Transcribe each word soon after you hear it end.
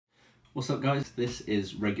What's up guys, this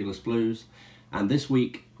is Regulus Blues, and this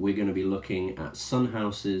week we're going to be looking at Son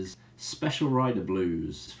House's Special Rider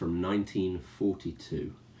Blues from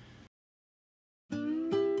 1942.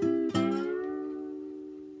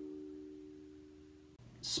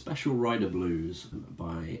 Special Rider Blues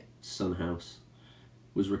by Son House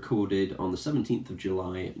was recorded on the 17th of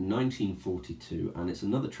July 1942, and it's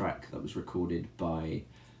another track that was recorded by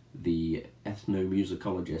the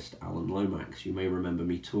ethnomusicologist Alan Lomax. You may remember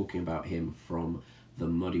me talking about him from the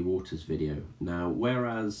Muddy Waters video. Now,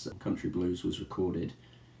 whereas Country Blues was recorded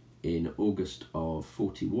in August of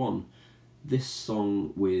 41, this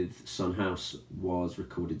song with Son House was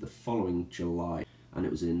recorded the following July, and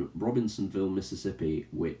it was in Robinsonville, Mississippi,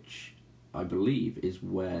 which I believe is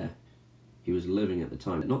where he was living at the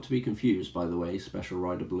time. Not to be confused, by the way, Special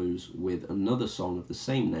Rider Blues, with another song of the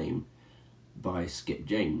same name by Skip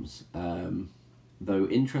James. Though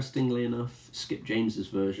interestingly enough, Skip James's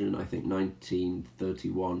version, I think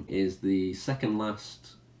 1931, is the second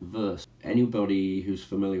last verse. Anybody who's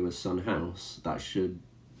familiar with Son House, that should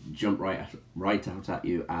jump right out at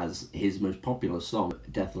you as his most popular song,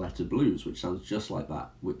 Death Letter Blues, which sounds just like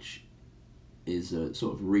that, which is a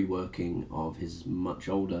sort of reworking of his much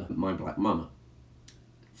older My Black Mama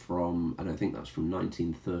from, and I think that's from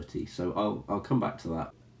 1930. So I'll come back to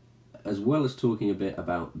that. As well as talking a bit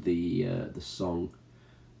about the song,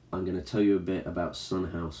 I'm going to tell you a bit about Son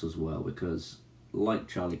House as well, because like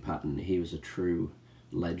Charlie Patton, he was a true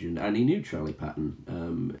legend, and he knew Charlie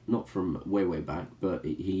Patton, not from way back, but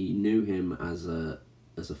he knew him as a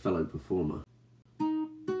fellow performer.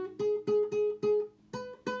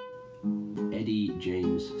 Eddie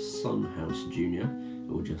James Son House Jr.,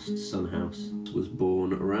 or just Son House, was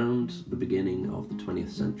born around the beginning of the 20th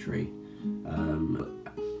century.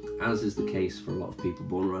 As is the case for a lot of people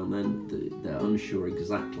born around then, they're unsure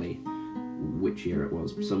exactly which year it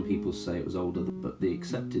was. Some people say it was older, but the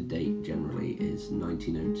accepted date generally is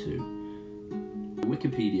 1902.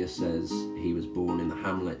 Wikipedia says he was born in the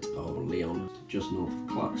hamlet of Leon, just north of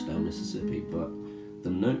Clarksdale, Mississippi, but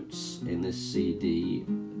the notes in this CD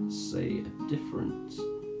say a different.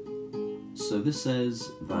 So this says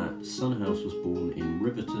that Son House was born in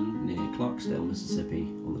Riverton near Clarksdale, Mississippi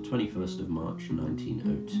on the 21st of March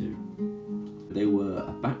 1902. They were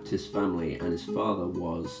a Baptist family and his father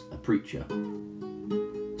was a preacher.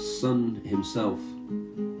 Son himself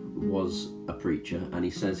was a preacher, and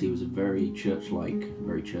he says he was very church-like,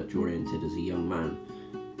 very church-oriented as a young man.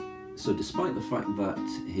 So despite the fact that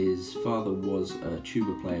his father was a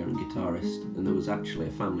tuba player and guitarist, and there was actually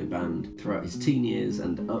a family band throughout his teen years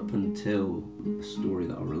and up until a story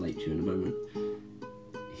that I'll relate to in a moment,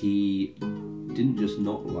 he didn't just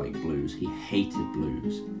not like blues, he hated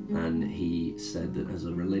blues. And he said that as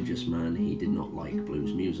a religious man, he did not like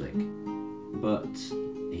blues music. But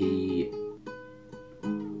he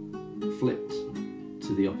flipped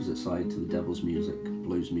to the opposite side, to the devil's music,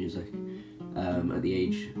 blues music, at the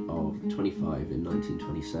age of 25 in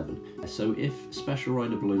 1927. So if Special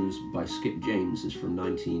Rider Blues by Skip James is from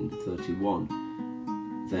 1931,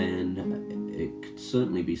 then it could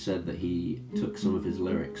certainly be said that he took some of his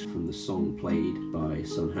lyrics from the song played by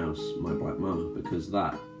Son House, My Black Mama, because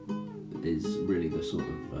that is really the sort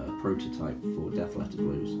of prototype for Death Letter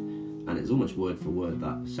Blues. And it's almost word for word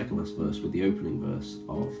that second last verse with the opening verse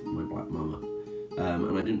of My Black Mama.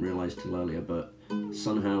 And I didn't realise till earlier, but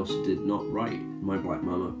Son House did not write My Black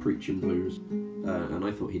Mama, Preaching Blues, and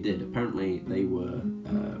I thought he did. Apparently they were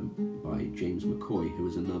by James McCoy, who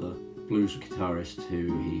was another blues guitarist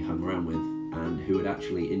who he hung around with, and who had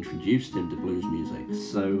actually introduced him to blues music.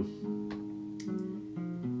 So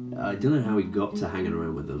I don't know how he got to hanging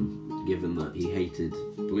around with them, given that he hated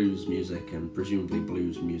blues music and presumably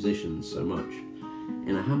blues musicians so much.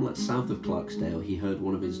 In a hamlet south of Clarksdale, he heard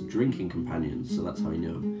one of his drinking companions, so that's how he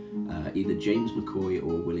knew him, either James McCoy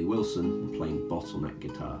or Willie Wilson, playing bottleneck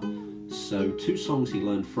guitar. So two songs he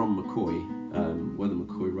learned from McCoy, whether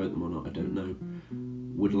McCoy wrote them or not I don't know,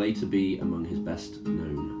 would later be among his best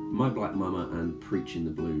known: My Black Mama and Preaching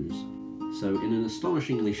the Blues. So in an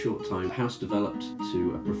astonishingly short time, House developed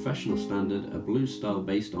to a professional standard a blues style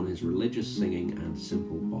based on his religious singing and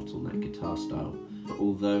simple bottleneck guitar style.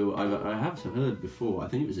 Although I have heard before, I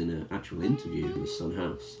think it was in an actual interview with Son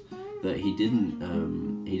House, that he didn't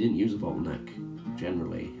use a bottleneck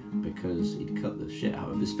generally because he'd cut the shit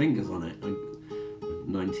out of his fingers on it. Like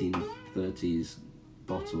 1930s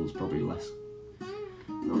bottles, probably less,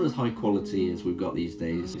 not as high quality as we've got these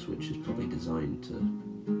days, which is probably designed to,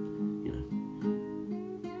 you know,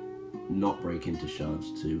 not break into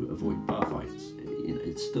shards to avoid bar fights. You know,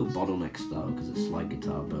 it's still bottleneck style because it's slide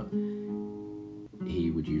guitar, but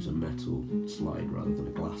he would use a metal slide rather than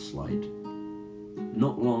a glass slide.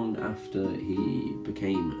 Not long after he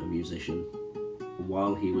became a musician,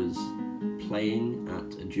 while he was playing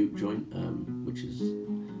at a juke joint, which is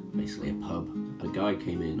basically a pub, a guy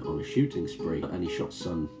came in on a shooting spree and he shot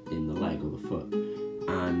Son in the leg or the foot,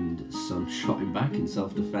 and Son shot him back in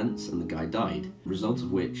self-defense and the guy died. Result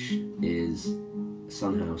of which is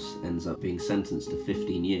Son House ends up being sentenced to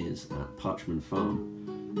 15 years at Parchman Farm,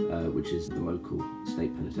 which is the local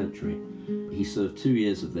state penitentiary. He served 2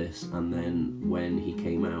 years of this, and then when he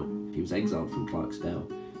came out, he was exiled from Clarksdale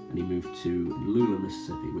and he moved to Lula,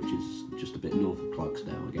 Mississippi, which is just a bit north of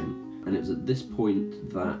Clarksdale again. And it was at this point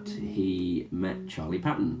that he met Charlie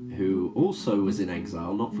Patton, who also was in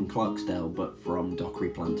exile, not from Clarksdale, but from Dockery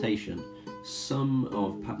Plantation. Some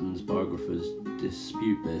of Patton's biographers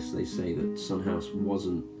dispute this. They say that Son House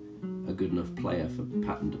wasn't a good enough player for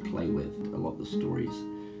Patton to play with. A lot of the stories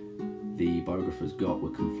the biographers got were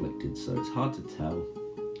conflicted, so it's hard to tell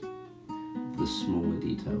the smaller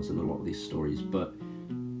details in a lot of these stories, but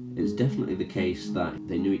it's definitely the case that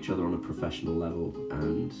they knew each other on a professional level,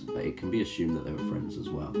 and it can be assumed that they were friends as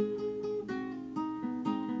well.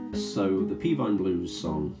 So the Peavine Blues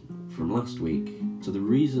song from last week, so the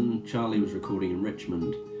reason Charlie was recording in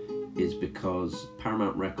Richmond is because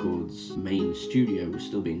Paramount Records' main studio was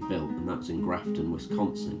still being built, and that was in Grafton,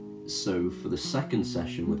 Wisconsin. So for the second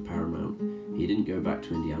session with Paramount, he didn't go back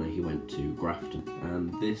to Indiana, he went to Grafton.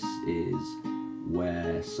 And this is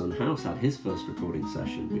where Son House had his first recording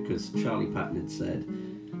session, because Charlie Patton had said,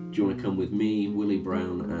 "Do you want to come with me, Willie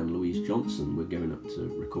Brown and Louise Johnson? We're going up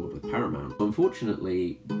to record with Paramount."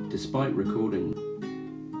 Unfortunately, despite recording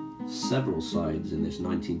several sides in this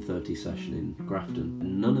 1930 session in Grafton,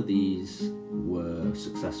 none of these were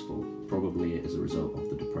successful, probably as a result of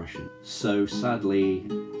the Depression. So sadly,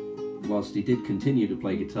 whilst he did continue to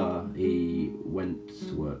play guitar, he went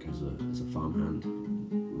to work as a farmhand,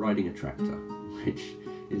 riding a tractor, which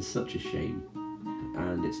is such a shame.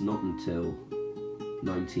 And it's not until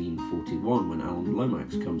 1941, when Alan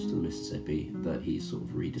Lomax comes to the Mississippi, that he's sort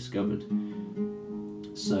of rediscovered.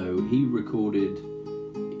 So he recorded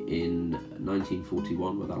in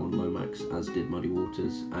 1941 with Alan Lomax, as did Muddy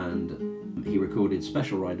Waters, and he recorded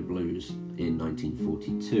Special Rider Blues in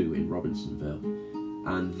 1942 in Robinsonville.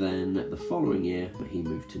 And then the following year he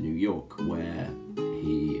moved to New York, where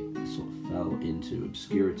he sort of fell into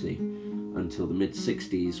obscurity until the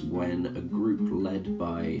mid-60s, when a group led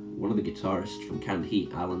by one of the guitarists from Canned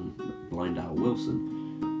Heat, Alan Blind Al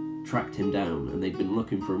Wilson, tracked him down, and they'd been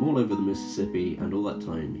looking for him all over the Mississippi, and all that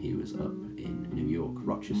time he was up in New York,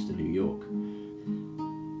 Rochester, New York.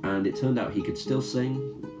 And it turned out he could still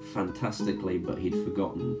sing fantastically, but he'd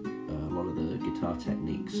forgotten a lot of the guitar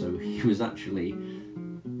techniques, so he was actually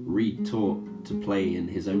re-taught to play in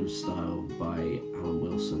his own style by Alan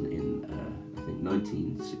Wilson in I think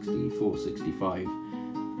 1964-65,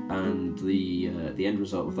 and the end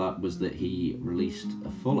result of that was that he released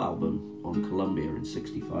a full album on Columbia in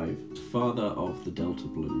 '65, father of the Delta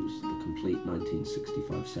Blues, the complete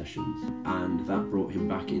 1965 sessions, and that brought him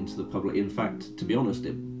back into the public. In fact, to be honest,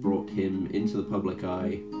 it brought him into the public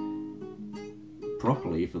eye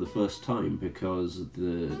properly for the first time, because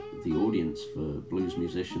the audience for blues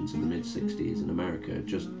musicians in the mid-60s in America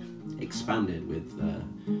just expanded with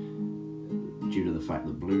due to the fact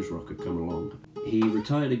that blues rock had come along. He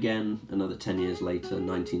retired again another 10 years later,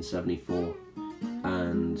 1974,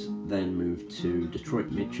 and then moved to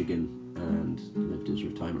Detroit, Michigan, and lived his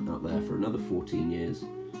retirement out there for another 14 years,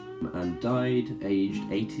 and died aged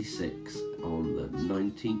 86 on the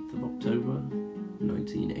 19th of October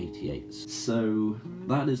 1988. So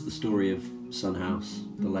that is the story of Son House,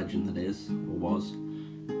 the legend that is, or was.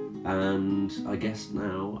 And I guess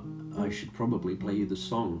now I should probably play you the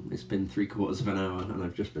song. It's been 3/4 of an hour and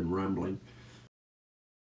I've just been rambling.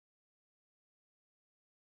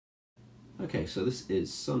 Okay, so this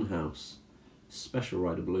is Son House, Special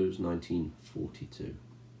Rider Blues, 1942.